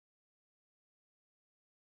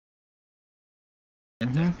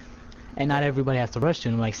And not everybody has to rush to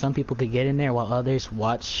them. Like some people could get in there while others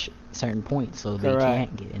watch certain points, so they Correct.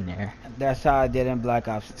 can't get in there. That's how I did in Black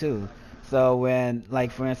Ops 2. So when,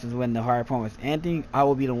 like for instance, when the hard point was ending, I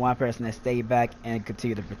would be the one person that stayed back and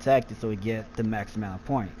continue to protect it, so we get the max amount of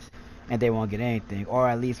points, and they won't get anything, or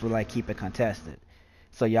at least we'll like keep it contested.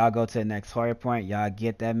 So y'all go to the next hard point, y'all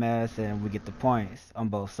get that mess, and we get the points on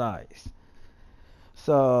both sides.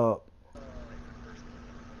 So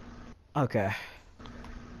okay,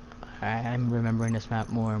 I'm remembering this map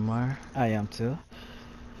more and more. I am too.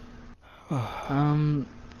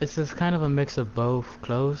 This is kind of a mix of both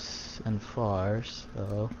close and far,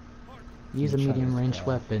 so use a medium range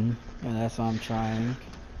weapon. And that's what I'm trying.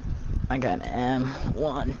 I got an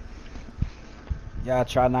M1. Y'all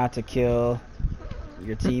try not to kill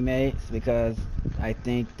your teammates because I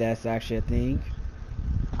think that's actually a thing.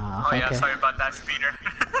 Oh yeah, okay. sorry about that, Speeder.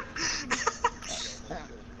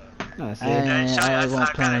 No, see, I won't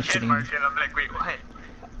plan on hit shooting. mark and I'm like, wait, what?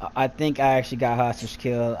 I think I actually got hostage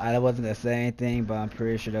killed. I wasn't gonna say anything, but I'm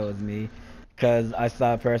pretty sure that was me. Cause I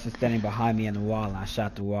saw a person standing behind me in the wall and I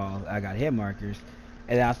shot the wall. I got hit markers.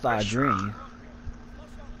 And then I saw a green.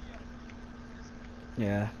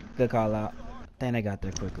 Yeah, good call out. Think they got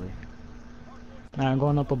there quickly. I'm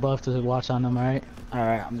going up above to watch on them, alright?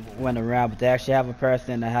 Alright, I'm went around, but they actually have a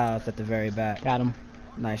person in the house at the very back. Got him.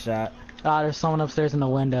 Nice shot. Ah, there's someone upstairs in the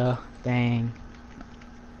window. Dang.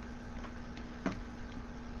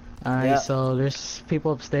 Alright, Yep. so there's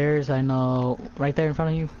people upstairs, I know, right there in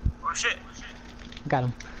front of you. Oh shit. Got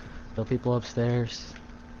him. So people upstairs.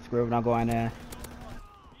 Screw it, not going there.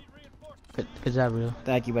 Good job, Real.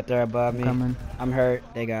 Thank you, but they're above me. Coming. I'm hurt.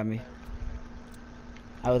 They got me.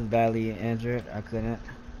 I was badly injured. I couldn't.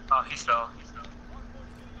 Oh, he's low.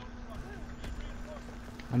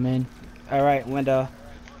 I'm in. Alright, window.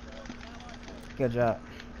 Good job.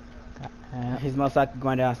 Yeah. He's most likely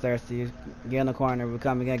going downstairs to you. Get in the corner. We're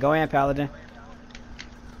coming in. Go in, Paladin.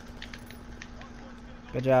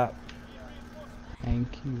 Good job. Thank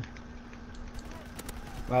you.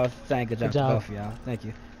 Well, I was saying good job to both of y'all. Thank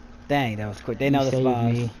you. Dang, that was quick. They know the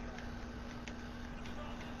spawns. Me.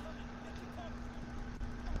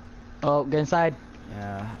 Oh, get inside.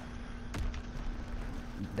 Yeah.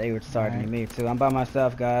 They were targeting me too. I'm by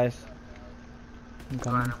myself, guys. I'm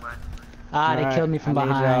coming. Ah, they killed me from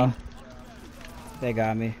behind. They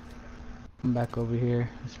got me. I'm back over here.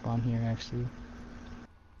 I spawn here actually.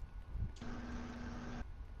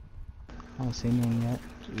 I don't see anyone yet.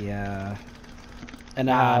 Yeah. And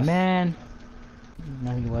man.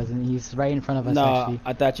 No, he wasn't. He's right in front of us. Actually.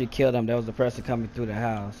 I thought you killed him. There was a person coming through the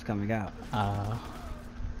house, coming out. I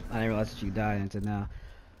didn't realize that you died until now.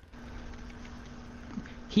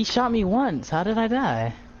 He shot me once. How did I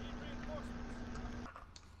die?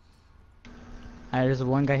 Alright, there's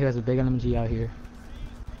one guy who has a big LMG out here.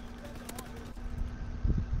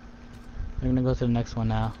 We're gonna go to the next one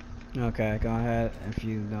now. Okay, go ahead if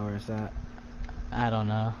you know where it's at. I don't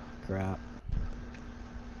know. Crap.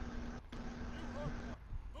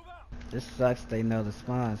 This sucks. They know the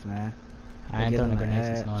spawns, man. I ain't throwing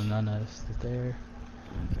grenades since none of us is there.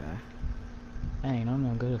 Okay. Dang, I'm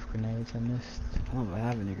not good with grenades. I missed. I don't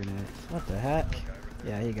have any grenades. What the heck?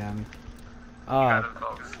 Yeah, he got me. Oh,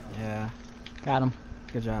 yeah. Got him.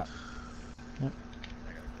 Good job. Yep.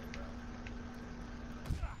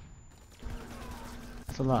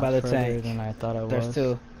 That's a lot further than I thought it was. There's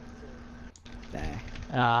two. Dang.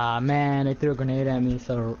 Ah, man, they threw a grenade at me,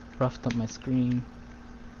 so it roughed up my screen.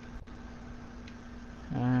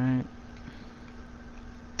 Alright.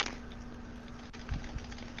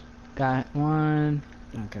 Got one.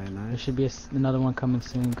 Okay, nice. There should be another one coming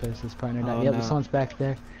soon because his partner died. Yep, this one's back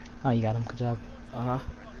there. Oh, you got him. Good job.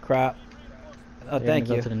 Crap. Oh, thank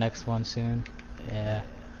you. Go to the next one soon. Yeah.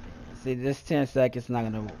 See, this 10 seconds not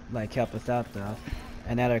gonna like help us out though.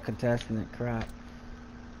 Another contestant. Crap.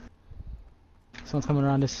 Someone's coming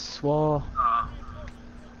around this wall. I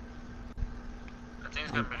think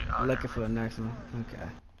it's gonna be. I'm looking for the next one. Okay.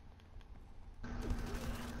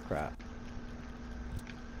 Crap.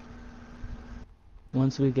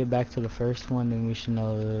 Once we get back to the first one, then we should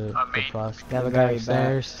know the process. Have a guy guy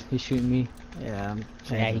upstairs. He's shooting me. Yeah,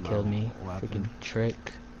 he killed me. Freaking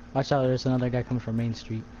trick. Watch out, there's another guy coming from Main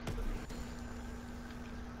Street.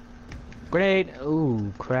 Grenade!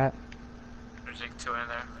 Ooh, crap. There's like two in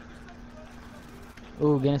there.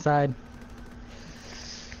 Ooh, get inside.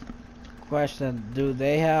 Question, do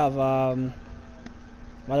they have, why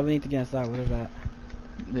do we need to get inside? What is that?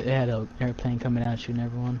 They had an airplane coming out shooting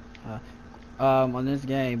everyone. On this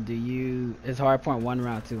game, is hardpoint 1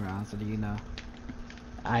 round, 2 rounds, so do you know?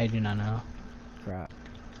 I do not know. Crap.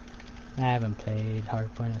 I haven't played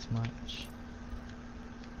hardpoint as much.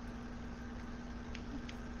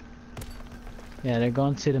 Yeah, they're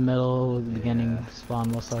going to the middle, beginning Yeah.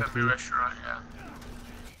 spawn most It's gonna be likely. restaurant, yeah.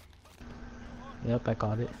 Yep, I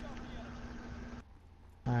caught it.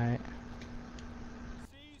 Alright.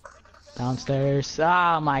 Downstairs.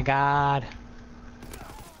 Oh my god.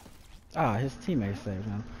 Ah, his teammates saved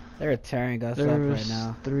him. They're tearing us up right There's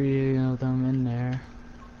now. 3 of them in there.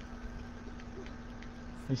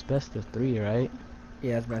 It's best of 3, right?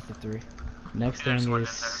 Yeah, it's best of 3. Next There's thing one in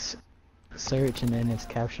is search and then it's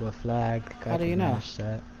capture the flag. How do you know?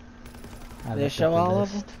 That. I They looked show up the all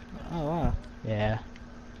of list. them? Oh, wow. Yeah.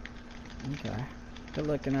 Okay. Good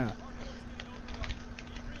looking out.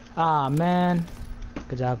 Ah man.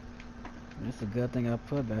 Good job. It's a good thing I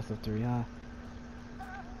put best of 3, huh?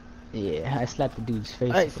 Yeah, I slapped the dude's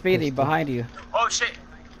face. Hey, with a Speedy, pistol. behind you. Oh shit!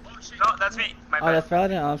 No, that's me. My Oh, bad. that's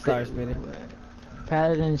Paladin? Oh, I'm sorry, Speedy.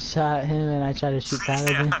 Paladin shot him and I tried to shoot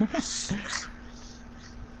Paladin.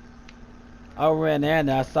 I ran there and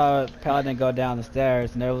I saw Paladin go down the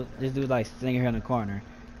stairs and there was this dude like sitting here in the corner.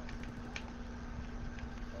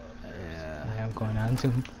 Yeah. I'm going on to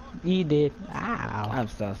him. He did. Ow. I'm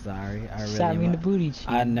so sorry. I really Shot me in the wa- booty cheek.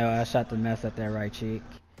 I know, I shot the mess at that right cheek.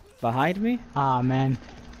 Behind me? Ah man.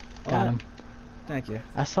 Got Oh, him. Thank you.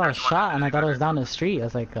 I saw a shot and I thought it was down the street. I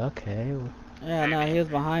was like, okay. Well, Yeah, no, he was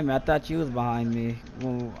behind me. I thought you was behind me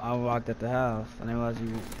when I walked at the house. I didn't realize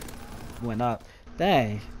you went up.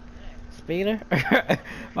 Dang. Speeder?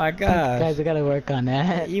 My gosh. guys, I gotta work on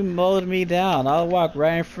that. You mowed me down. I walked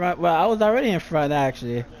right in front. Well, I was already in front,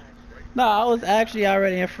 actually. No, I was actually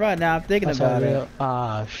already in front. Now I'm thinking Watch about out, it. real.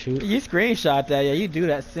 Ah, shoot. You screenshot that. Yeah, you do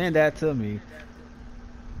that. Send that to me.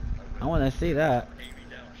 I want to see that.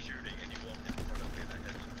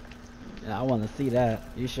 Yeah, I want to see that.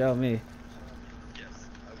 You show me.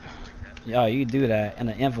 Yo, you do that in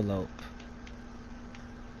an envelope.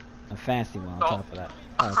 A fancy one on top of that.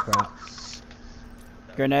 Oh, crap.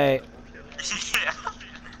 Grenade. Yeah.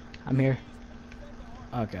 I'm here.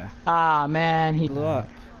 Okay. Ah, man. He Blew up.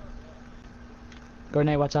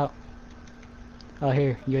 Grenade, watch out. Oh,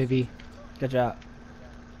 here. UAV. Good job.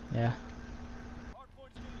 Yeah.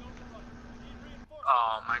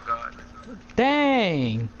 Oh my god.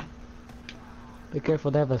 Dang! Be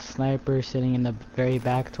careful, they have a sniper sitting in the very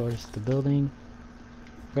back towards the building.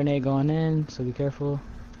 Grenade going in, so be careful.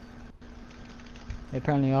 They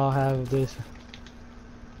apparently all have this.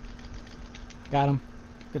 Got him.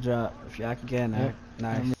 Good job. If y'all can get in there. Yep.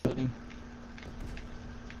 Nice. Building.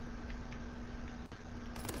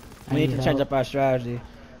 We need to change up our strategy.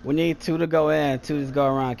 We need 2 to go in, 2 to go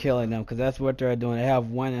around killing them, because that's what they're doing. They have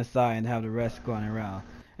 1 inside and have the rest going around.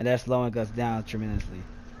 And that's slowing us down tremendously.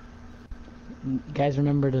 Guys,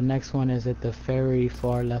 remember the next one is at the very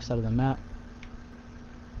far left side of the map.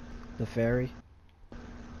 The ferry?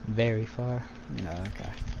 Very far. No, okay.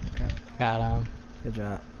 Got him. Good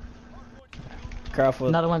job. Careful.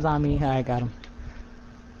 Another one's on me. I got him.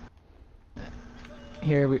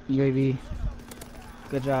 Here, UAV.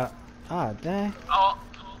 Good job. Ah, dang. Oh.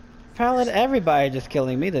 Paladin, everybody just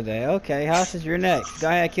killing me today. Okay, Hostage, you're next. Go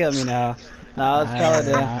ahead, kill me now. No, it's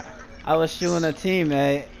Paladin. I was shooting a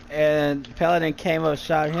teammate, and Paladin came up,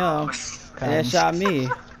 shot him, and then shot me.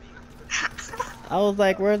 I was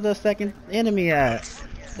like, where's the second enemy at?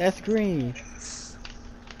 That's green.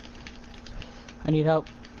 I need help.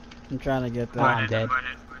 I'm trying to get Ah, there. I'm dead.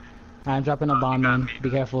 I'm dropping a bomb in. Be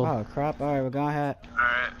careful. Oh, crap. Alright, we're going ahead.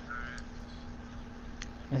 Alright.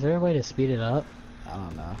 Is there a way to speed it up? I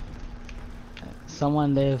don't know.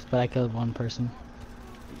 Someone lives, but I killed one person.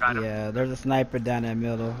 Got him. Yeah, there's a sniper down that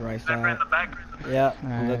middle, right Sniper in side. the back. Yep,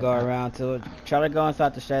 Alright. we'll go around to it. Try to go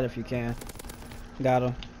inside the shed if you can. Got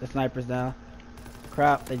him. The sniper's down.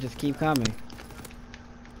 Crap, they just keep coming.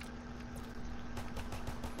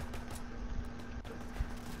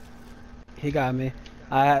 He got me.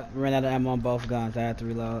 I ran out of ammo on both guns. I had to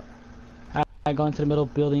reload. I go into the middle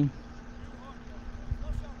building.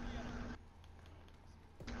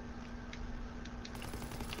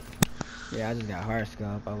 Yeah, I just got hard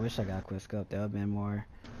scope. I wish I got quick scope. That would've been more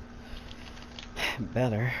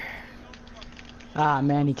better. Ah,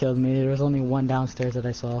 man, he killed me. There was only one downstairs that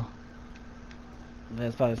I saw.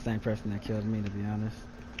 That's probably the same person that killed me, to be honest.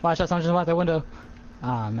 Watch out, someone just walked the window.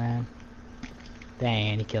 Ah, man.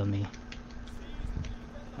 Dang, he killed me.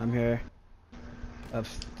 I'm here.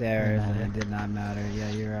 Upstairs, Didn't and matter. it did not matter. Yeah,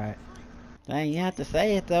 you're right. Dang, you have to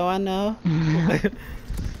say it though, I know.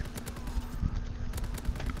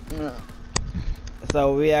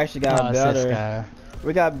 So we actually got Oh, it's this better. guy.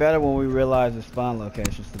 We got better when we realized the spawn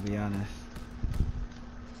locations, to be honest.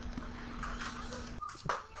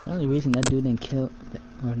 The only reason that dude didn't kill,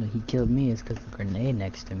 or that he killed me is because the grenade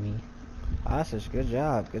next to me. Hostage, good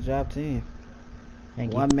job. Good job, team.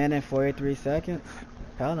 Thank you. 1 minute 43 seconds.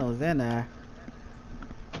 Paladin was in there.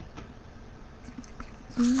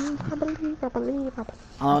 I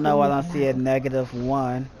don't know why I don't see a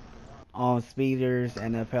 -1 on speeders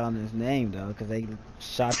and the Paladin's name though, because they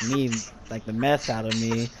shot me like the mess out of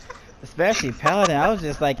me. Especially Paladin, I was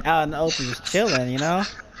just like out in the open just chilling, you know?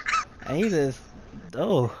 And he just,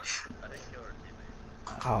 oh.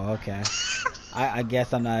 Oh, okay. I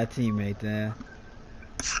guess I'm not a teammate then.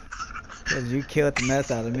 Cause you killed the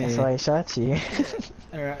mess out of me. That's why I shot you.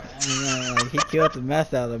 Alright, like, he killed the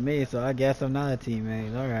mess out of me, so I guess I'm not a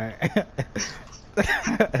teammate. Alright.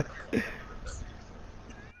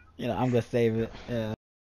 You know, I'm gonna save it. Yeah.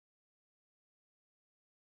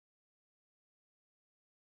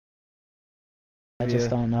 I just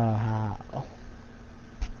don't know how.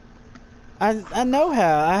 I know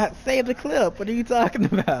how. I saved the clip. What are you talking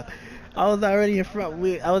about? I was already in front.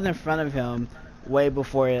 I was in front of him way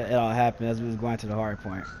before it all happened as we was going to the hard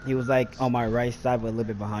point. He was like on my right side, but a little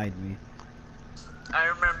bit behind me. I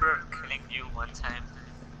remember killing you one time.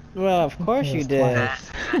 Well, of course you did.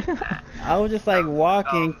 I was just like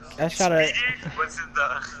walking. I shot a. Speeder was in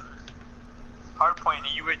the hard point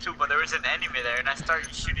and you were too, but there was an enemy there and I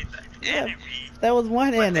started shooting the enemy. That was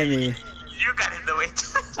one enemy. You got in the way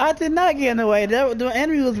too. I did not get in the way. The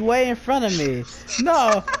enemy was way in front of me.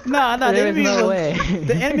 No. There was no way.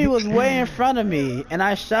 The enemy was way in front of me, and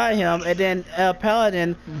I shot him, and then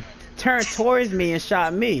Paladin turned towards me and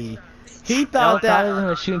shot me. He thought that Paladin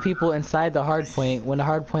was shooting people inside the hard point when the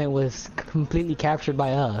hard point was completely captured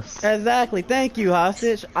by us. Exactly. Thank you,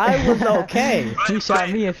 hostage. I was okay. He shot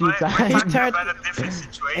me a few times. He turned.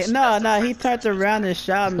 He turned around and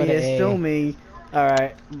shot me, assuming. All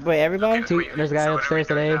right, wait, everybody. There's a guy upstairs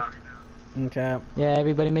today. Okay. Yeah,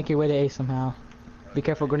 everybody make your way to A somehow. Be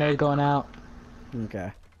careful, grenade going out.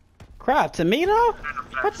 Okay. Crap, tomato?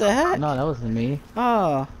 What the heck? No, that wasn't me.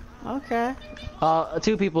 Oh, okay.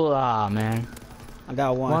 2 people. Ah, man. I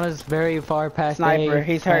got one. One is very far past Sniper. A,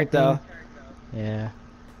 He's hurt though. Yeah.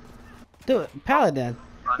 Dude, Paladin.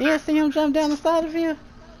 You didn't see him jump down the side of you?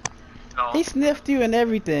 No. He sniffed you and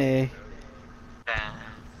everything.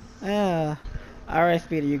 Yeah. Alright,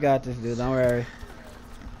 Speedy, you got this, dude. Don't worry.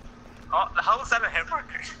 Oh, how was that a hit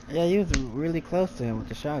marker? Yeah, you was really close to him with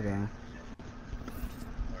the shotgun.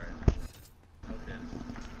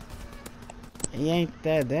 He ain't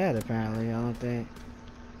that dead, apparently. I don't think.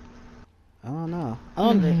 I don't know. I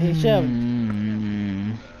don't think he should have.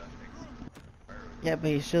 Yeah, but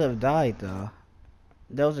he should have died, though.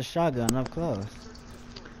 There was a shotgun up close.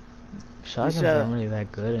 Shotguns aren't really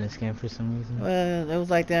that good in this game for some reason. Well, it was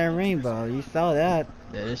like that in Rainbow. You saw that.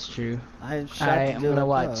 That is true. I'm gonna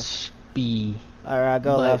watch B. Alright,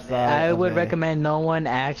 go left side. I would recommend no one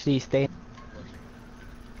actually stay.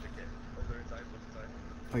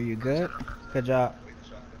 Are you good? Good job.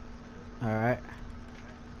 Alright.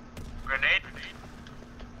 Grenade?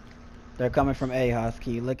 They're coming from A, House.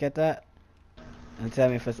 Can you look at that? And tell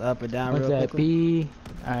me if it's up or down What's real that? quickly? B.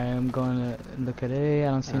 I am going to look at A.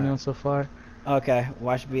 I don't see anyone so far. Okay,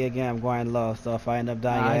 watch B again. I'm going low, so if I end up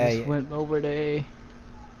dying, I just went over to A.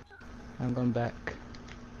 I'm going back.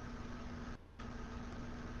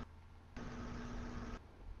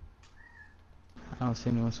 I don't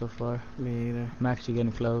see anyone so far. Me either. I'm actually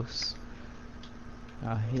getting close.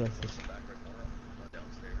 He does this.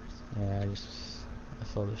 Yeah, I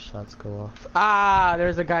saw the shots go off. Ah,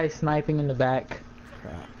 there's a guy sniping in the back.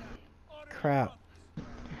 Crap.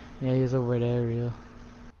 Yeah, he's over there, real.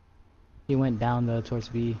 He went down though towards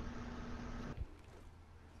B.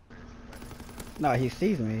 No, he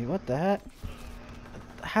sees me. What the heck?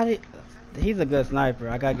 How did? He's a good sniper.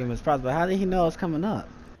 I gotta give him his props. But how did he know it's coming up?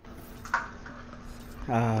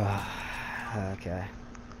 Okay.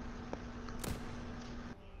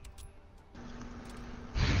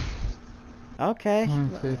 Okay.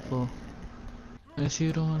 Unfaithful. If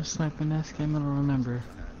you don't want to snipe in this game, I don't remember.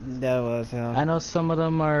 That was him. I know some of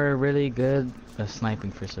them are really good at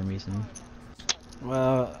sniping for some reason.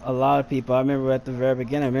 Well, a lot of people. I remember at the very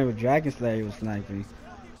beginning. I remember Dragon Slayer was sniping.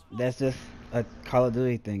 That's just a Call of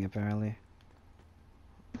Duty thing, apparently.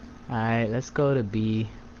 Alright, let's go to B.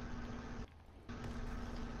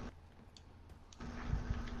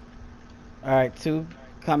 Alright, 2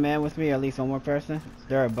 come in with me, at least one more person.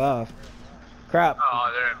 They're above. Crap.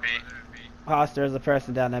 Oh, they're in B. Hoss, there's a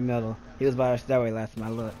person down that middle. He was by our stairway last time I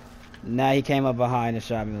looked. Now he came up behind and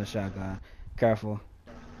shot me with a shotgun. Careful.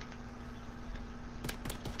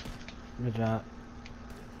 Good job.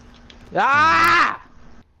 Ah!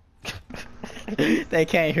 They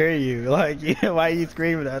can't hear you. Like, why are you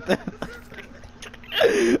screaming at them?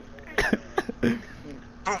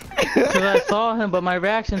 Cause I saw him, but my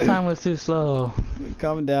reaction time was too slow.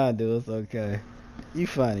 Calm down, dude. It's okay. You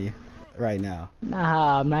funny right now.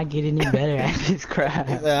 Nah, I'm not getting any better at this crap.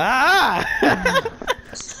 Ah!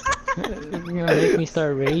 You're gonna make me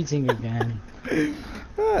start raging again.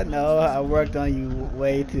 No, I worked on you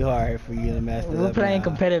way too hard for you to mess it up. We're playing now.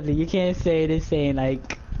 competitively. You can't say this ain't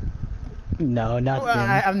like. No, nothing.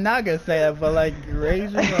 Well, I'm not gonna say that, but like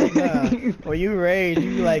raging right now. When you rage,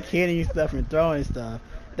 you like hitting stuff and throwing stuff.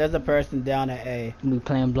 There's a person down at A. We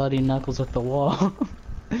playing bloody knuckles with the wall.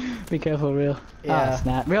 Be careful, real. Yeah. Ah,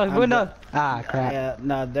 snap. Real, I'm good enough. Ah, crap. Yeah,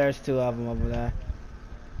 no, there's 2 of them over there.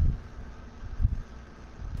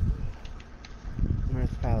 Where's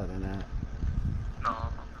Paladin at? No.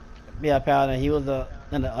 Yeah, Paladin, he was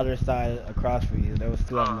on the other side across from you. There was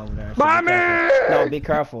 2 of them over there. So Mommy! be careful. No, be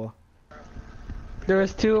careful. There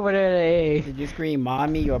was 2 over there at A. Did you scream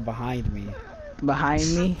mommy or behind me? Behind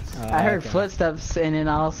me. Oh, I heard okay. footsteps and then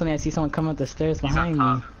all of a sudden I see someone come up the stairs He's behind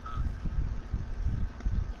on me. top.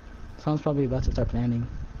 Someone's probably about to start planning.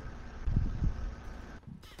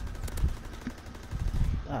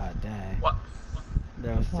 Ah, dang. What?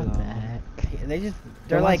 There was 2 What of the them. heck?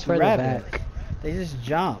 They're one's like further rabbits. back. They just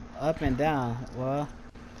jump up and down. Well,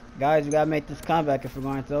 guys, we gotta make this comeback if we're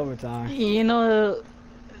going to overtime. You know,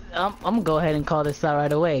 I'm gonna go ahead and call this out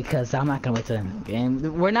right away because I'm not gonna wait till the end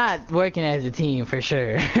game. We're not working as a team for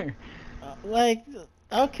sure. Like,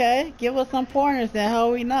 okay, give us some pointers then. How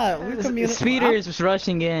are we not? We Speeder's was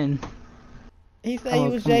rushing in. He said he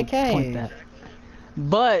was I'm gonna point JK. that.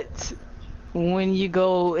 But when you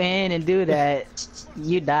go in and do that,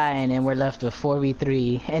 you die and then we're left with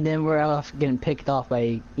 4v3 and then we're off getting picked off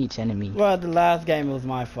by each enemy. Well, the last game was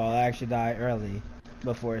my fault. I actually died early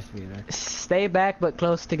before Speeder. Stay back but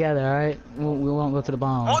close together, alright? We won't go to the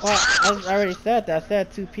bomb. Oh. Well, I already said that. I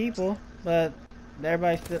said 2 people, but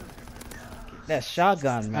everybody still. That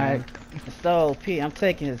shotgun, man. Alright. It's so OP. I'm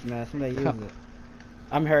taking his mess. I'm gonna use Come- it.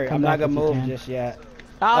 I'm hurt. come I'm not back gonna if you move can. just yet.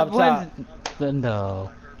 Ah, Up top.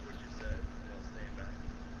 No.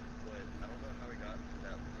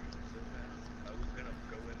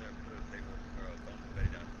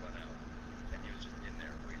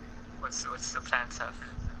 What's the plan, Seth?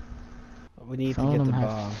 We need Some to of get them the have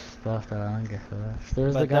bomb. stuff that I don't get for that.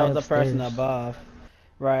 There's the But guy there was a person upstairs. above.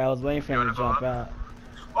 Right, I was waiting for You him to wanna jump go out.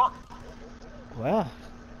 Oh, Well,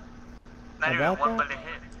 not even About one that? bullet hit.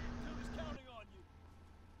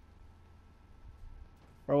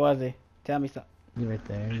 where was he? Tell me something. He's right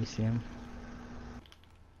there, you see him.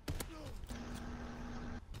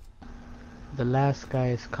 The last guy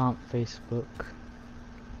is comp Facebook.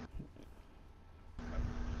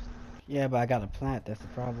 Yeah, but I got a plant. That's the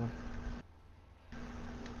problem.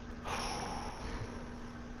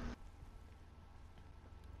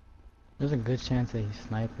 There's a good chance that he's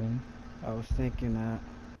sniping. I was thinking that.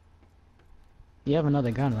 You have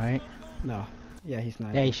another gun, right? No. Yeah, he's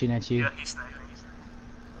not. Yeah, he's shooting at you. Yeah, he's sniping.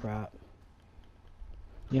 Crap.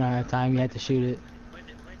 You don't have time, you have to shoot it.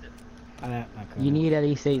 I couldn't. You need at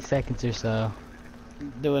least 8 seconds or so.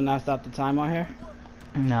 Do it not stop the time on here?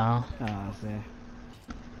 No. Oh, I see.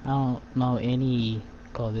 I don't know any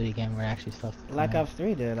Call of Duty game where it actually stops the Black time. Ops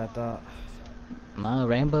 3 did, I thought. No,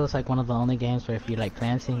 Rainbow is like one of the only games where if you like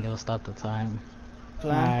planting, it'll stop the time.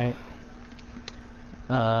 Plan?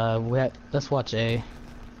 Alright. Let's watch A.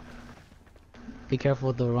 Be careful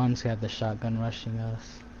with the runs, we have the shotgun rushing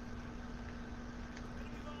us.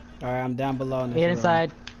 Alright, I'm down below in this Get room.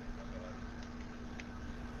 inside.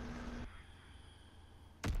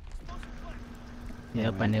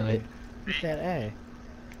 Yep, I knew it. He said A.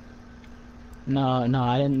 No,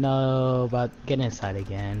 I didn't know about get inside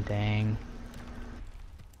again, dang.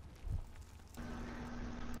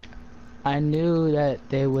 I knew that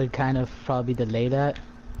they would kind of probably delay that,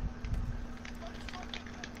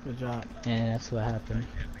 Good job. and that's what happened.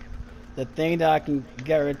 The thing that I can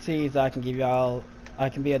guarantee is I can give y'all, I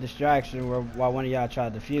can be a distraction while one of y'all try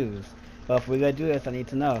to defuse. But if we're gonna do this, I need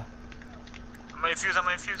to know. I'm gonna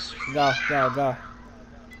infuse. Go, go, go.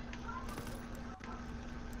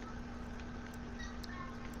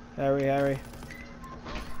 Hurry, hurry.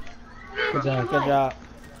 Good job. Good job.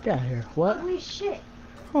 Get out of here. What? Holy shit.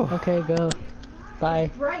 Whew. Okay, go.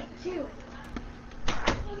 Bye. Bright too.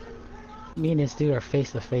 Me and this dude are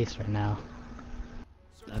face to face right now.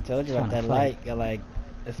 I told you Trying about to that fight. light. You like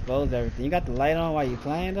expose everything. You got the light on while you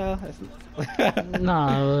playing though?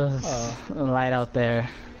 No, it was Oh. a light out there.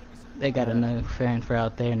 They got a new fan for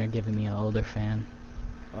out there, and they're giving me an older fan.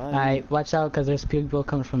 Well, Alright, watch out, because there's people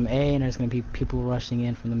coming from A, and there's going to be people rushing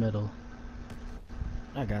in from the middle.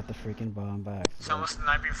 I got the freaking bomb back. so- Someone's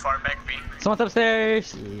sniping far back B. Someone's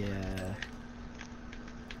upstairs! Yeah.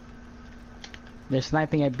 They're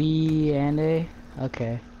sniping at B and A?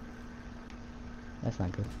 Okay. That's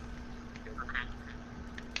not good.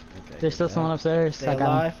 Okay, There's still someone upstairs. Stay I got him.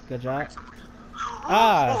 alive. Good job.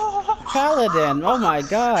 Ah, Paladin. Oh my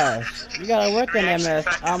gosh. You gotta work on that mess.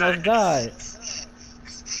 I almost died.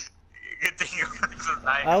 Good thing it was a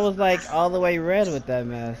knife. I was like all the way red with that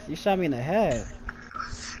mess. You shot me in the head.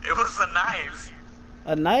 It was a knife.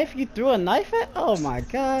 A knife? You threw a knife at? Oh my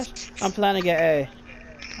gosh. I'm planning to get A.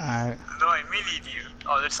 Alright. No, I immediately you.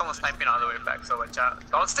 Oh, there's someone sniping all the way back, so watch out.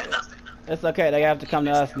 Don't stand up. It's okay. They have to come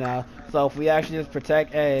to us now. So if we actually just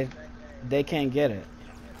protect A, they can't get it.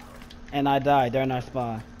 And I died during our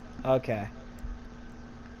spawn. Okay.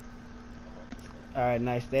 Alright,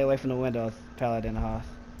 nice. Stay away from the windows, Paladin Hoss.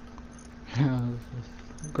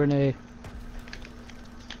 Grenade.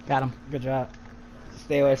 Got him. Good job.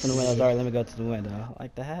 Stay away from the windows. Alright, let me go to the window.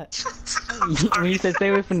 Like the hat. When you said stay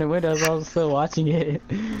away from the windows, I was still watching it.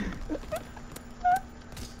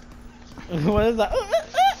 What is that?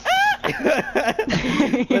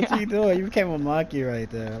 What you doing? You became a monkey right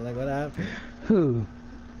there. Like, what happened? Who?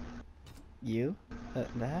 You?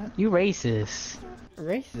 That? You racist.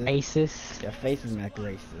 Racist? Racist. Your face is not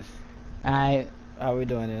racist. I. How are we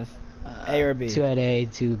doing this? A or B? 2 at A,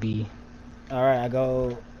 2 B. Alright, I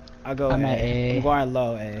go I'm A. at A. I'm going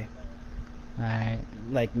low A. Alright.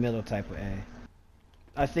 Like middle type of A.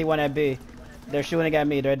 I see one at B. They're shooting at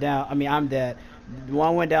me. They're down. I mean, I'm dead.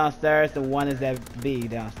 One went downstairs and one is at B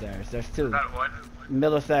downstairs. There's two. Got one.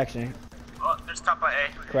 Middle section. Oh, there's top of A.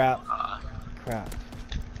 Crap. Crap.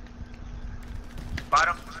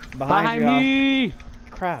 Bottom. Behind you. me!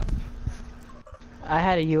 Crap. I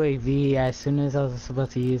had a UAV. As soon as I was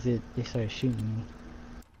about to use it, they started shooting me.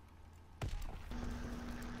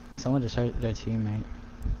 Someone just hurt their teammate.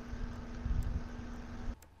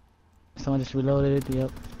 Someone just reloaded.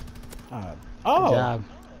 Yep. Oh. Good job.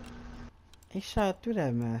 He shot through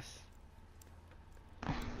that mess.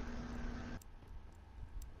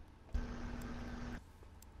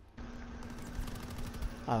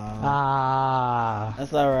 Ah.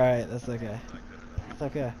 That's alright. That's okay. It's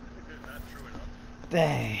okay.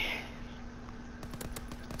 Dang.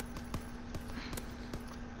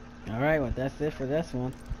 Alright, well that's it for this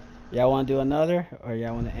one. Y'all wanna do another? Or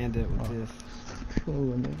y'all wanna end it with this?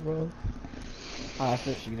 Cool, bro. Oh, I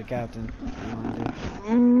said she the captain. What you wanna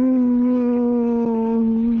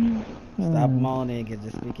do? Stop moaning and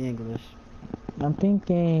just speak English. I'm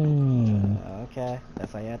thinking. Okay,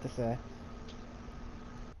 that's all you have to say.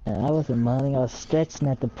 I wasn't moaning, I was stretching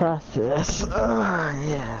at the process.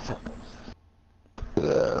 Yeah.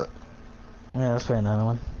 Yeah, let's try another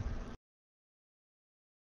one.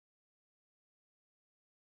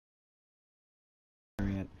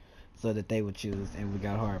 So that they would choose, and we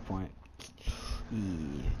got hard point.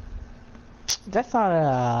 Yeah. That's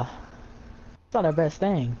not our best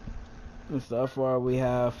thing. So far, we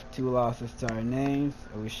have 2 losses to our names,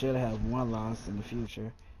 and we should have 1 loss in the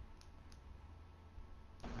future.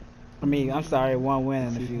 I mean, I'm sorry, 1 win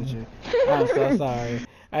in the future. I'm so sorry.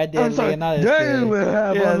 I did Leonardo's thing.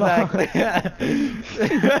 Yeah, exactly.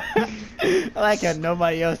 I like how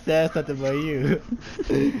nobody else says something but you.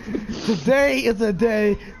 Today is the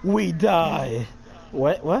day we die.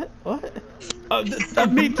 What? I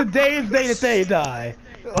mean, today is the day that they die.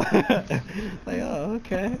 Like, oh,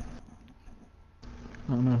 okay.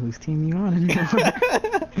 I don't know whose team you on anymore.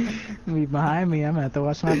 Be behind me, I'm gonna have to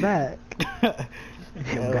watch my back.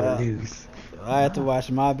 I'm gonna lose. I have to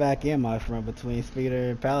watch my back and my front between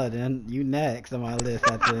Speeder and Paladin. You next on my list,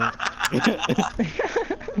 I think.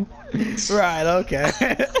 Right, okay.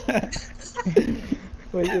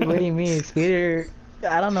 What do you mean, Speeder?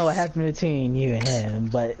 I don't know what happened between you and him,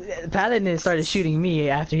 but Paladin started shooting me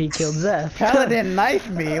after he killed Zeph. Paladin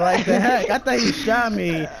knifed me, like the heck. I thought he shot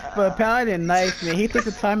me, but Paladin knifed me. He took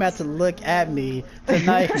the time out to look at me to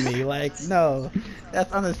knife me. Like, no,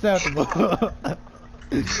 that's unacceptable.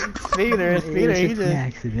 Speeder, he just...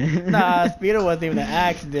 accident. Nah, Speeder wasn't even an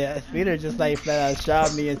accident. Speeder just like flat out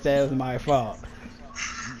shot me and said it was my fault.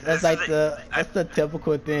 That's like that's the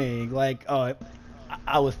typical thing. Like, oh,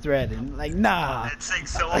 I was threatened. Like, nah. It's like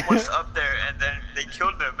someone was up there and then they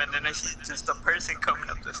killed him, and then I see just a person coming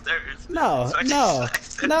up the stairs. No, so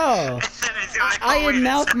no. I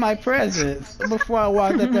announced my presence before I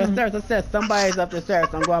walked up the stairs. I said somebody's up the stairs.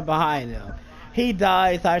 I'm going behind him. He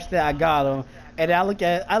dies. I said I got him. And I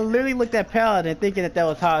literally looked at Paladin thinking that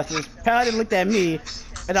was hostage. Paladin looked at me,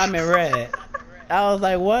 and I'm in red. I was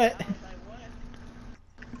like, what?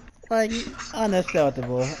 Like,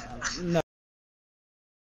 unacceptable. No.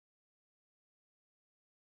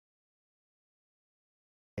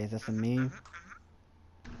 Is this a meme?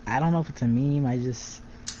 I don't know if it's a meme, I just...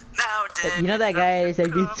 Now, You know that guy is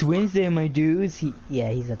like, it's Wednesday, my dudes? He's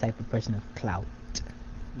the type of person of clout.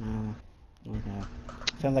 No. Okay.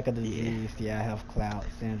 Sounds like a disease. Yeah, I have clout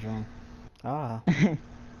syndrome. Ah.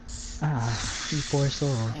 You poor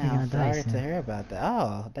soul. You're Yeah, I'm gonna die sorry to soon. hear about that.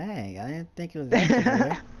 Oh, dang. I didn't think it was that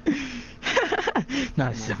severe.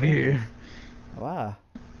 Not Oh my severe. goodness. Wow.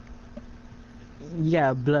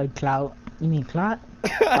 Yeah, blood clout. You mean clot?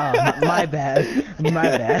 Oh, my bad.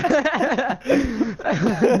 My bad.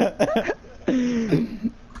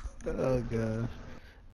 Oh gosh.